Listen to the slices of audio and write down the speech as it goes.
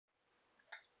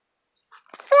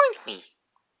me.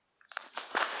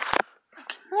 I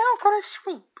can now go to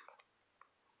sleep.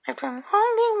 I've done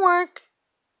long day work.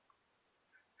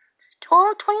 It's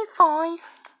 12:25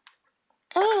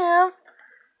 a.m.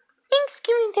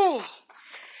 Thanksgiving Day.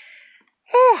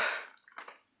 Whew.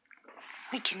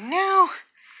 We can now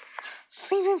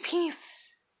sleep in peace.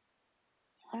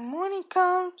 When morning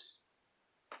comes,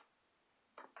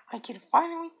 I can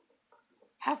finally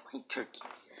have my turkey.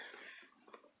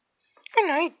 Good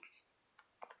night.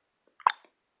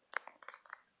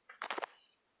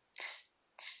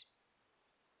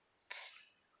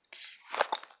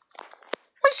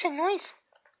 What's that noise?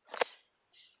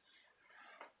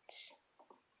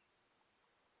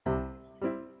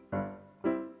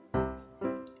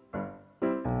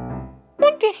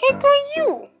 What the heck are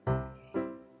you?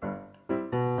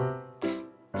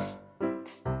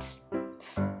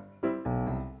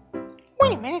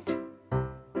 Wait a minute.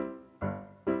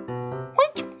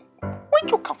 Where'd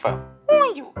you come from? Who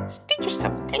are you? State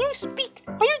yourself. Can you speak?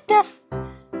 Are you deaf?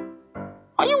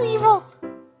 Are you evil?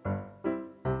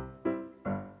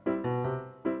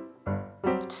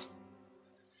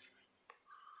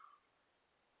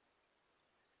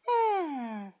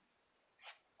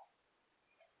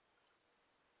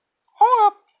 Hold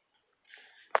up.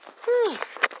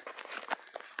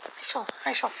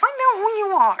 I shall find out who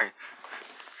you are.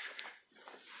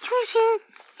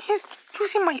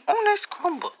 Using my owner's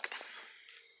Chromebook.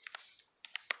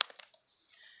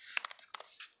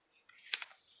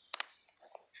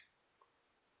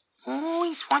 Oh,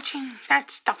 he's watching that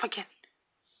stuff again.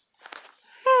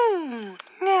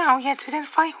 Now you have to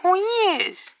identify who he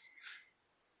is.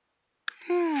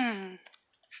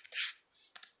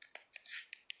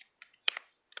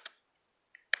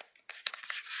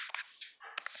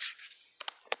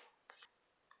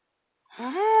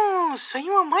 Oh, so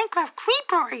you're a Minecraft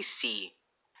creeper, I see.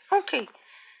 Okay,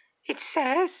 it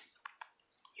says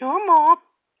you're a mob.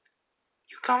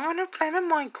 You come on the planet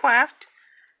Minecraft.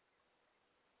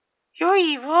 You're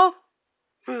evil,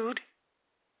 rude.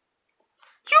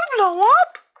 You blow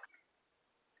up.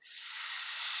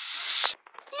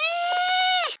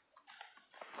 Yee!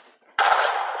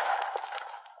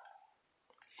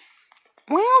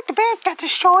 Well, the bed got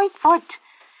destroyed, but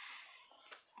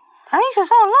at least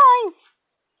it's all alive.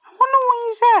 I wonder where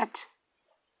he's at.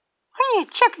 I need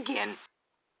to check again.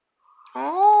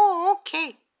 Oh,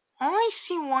 okay. I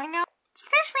see why now. So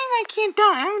this means I can't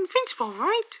die. I'm invincible,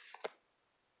 right?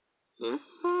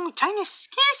 Ooh, time to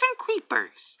scare some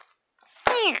creepers.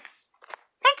 Here,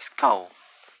 let's go.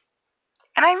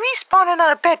 And I respawned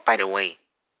another bed, by the way.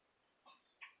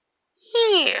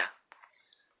 Here.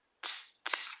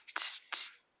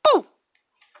 Boo!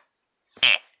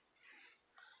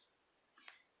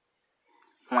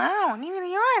 Wow, and even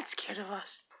the aren't scared of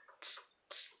us.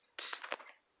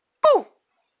 Boo!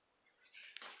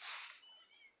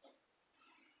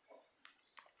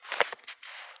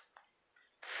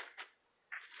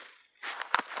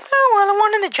 Oh, well, I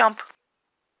wanted to jump.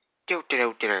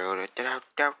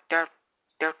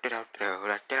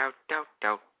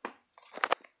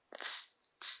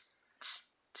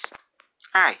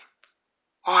 Hi.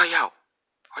 Who are you?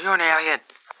 Are you an alien?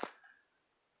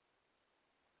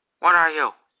 What are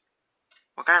you?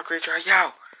 What kind of creature are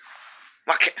you?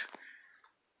 What?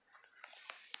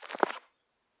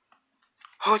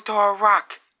 Who threw a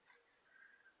rock?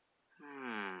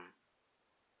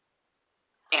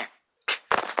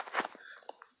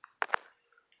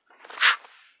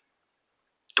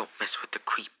 Don't mess with the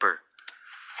creeper.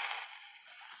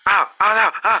 Ow! Oh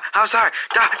no! I'm sorry!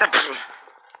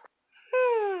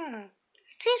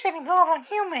 It seems that we go on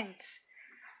humans.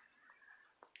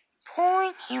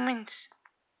 Poor humans.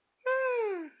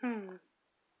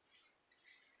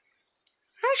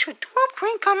 I should do a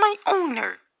prank on my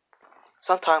owner.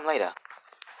 Sometime later.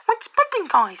 What's poppin',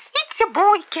 guys? It's your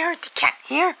boy Garret the Cat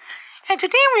here, and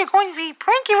today we're going to be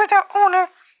pranking with our owner,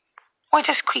 or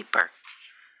this creeper.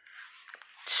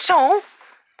 So,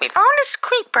 we found this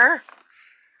creeper.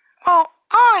 Well,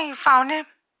 I found him.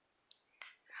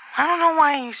 I don't know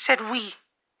why you said we.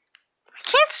 I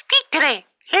can't speak today.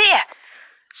 Yeah.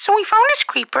 So we found this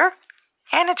creeper,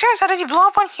 and it turns out that he blew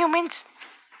up on humans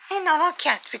and not on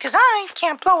cats, because I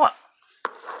can't blow up.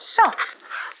 So,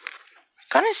 we're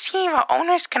gonna see if our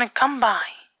owner's gonna come by.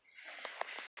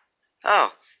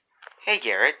 Oh, hey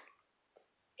Garret.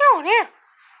 Yo, there.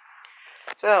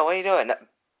 So, what are you doing?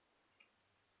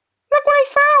 Look what I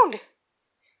found!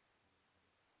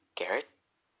 Garret?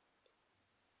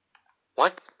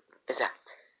 What is that?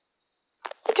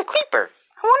 It's a creeper.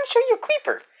 I want to show you a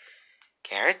creeper.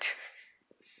 Garret,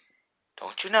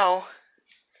 don't you know,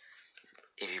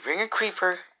 if you bring a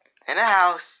creeper in a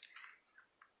house,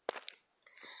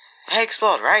 It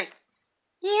explode, right?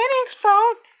 Yeah, it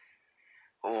explode.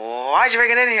 Why'd you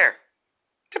bring it in here?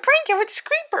 To prank it with this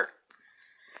creeper.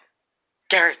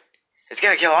 Garret, it's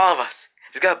gonna kill all of us.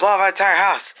 It's gonna blow up our entire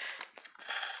house.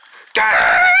 Got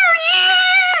it!